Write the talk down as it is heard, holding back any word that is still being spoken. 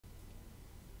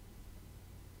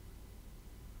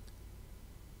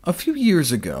A few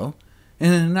years ago,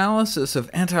 in an analysis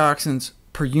of antioxidants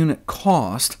per unit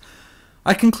cost,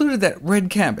 I concluded that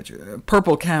red cabbage,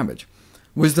 purple cabbage,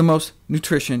 was the most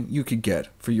nutrition you could get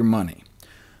for your money.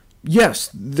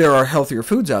 Yes, there are healthier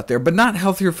foods out there, but not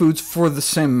healthier foods for the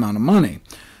same amount of money.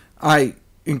 I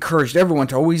encouraged everyone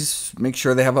to always make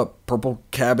sure they have a purple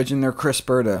cabbage in their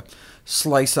crisper to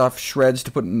slice off shreds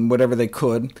to put in whatever they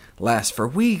could, last for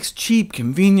weeks, cheap,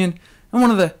 convenient, and one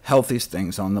of the healthiest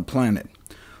things on the planet.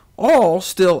 All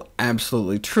still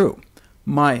absolutely true.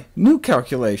 My new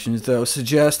calculations, though,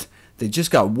 suggest they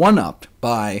just got one-upped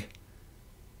by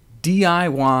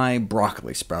DIY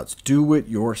broccoli sprouts. Do it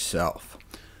yourself.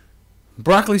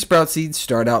 Broccoli sprout seeds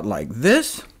start out like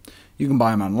this. You can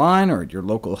buy them online or at your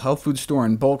local health food store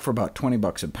in bulk for about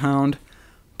 $20 a pound,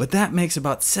 but that makes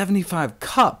about 75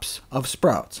 cups of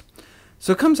sprouts.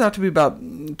 So it comes out to be about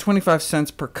 25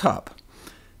 cents per cup.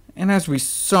 And as we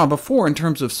saw before in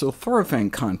terms of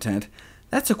sulforaphane content,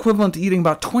 that's equivalent to eating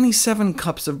about 27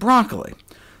 cups of broccoli.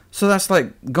 So that's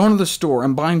like going to the store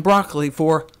and buying broccoli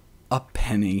for a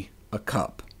penny a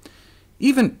cup.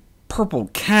 Even purple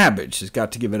cabbage has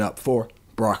got to give it up for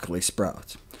broccoli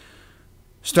sprouts.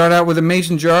 Start out with a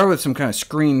mason jar with some kind of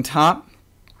screen top,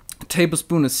 a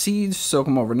tablespoon of seeds, soak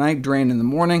them overnight, drain in the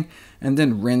morning, and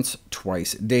then rinse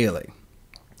twice daily.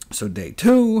 So day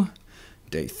 2,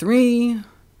 day 3,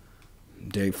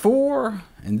 day 4,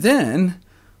 and then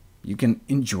you can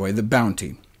enjoy the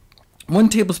bounty. 1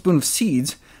 tablespoon of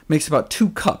seeds makes about 2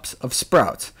 cups of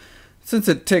sprouts. Since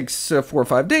it takes 4 or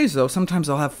 5 days, though, sometimes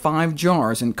I'll have 5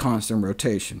 jars in constant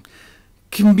rotation.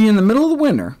 Can be in the middle of the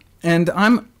winter, and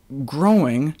I'm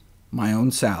growing my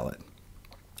own salad.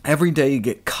 Every day you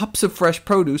get cups of fresh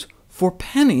produce for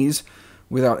pennies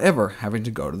without ever having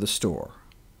to go to the store.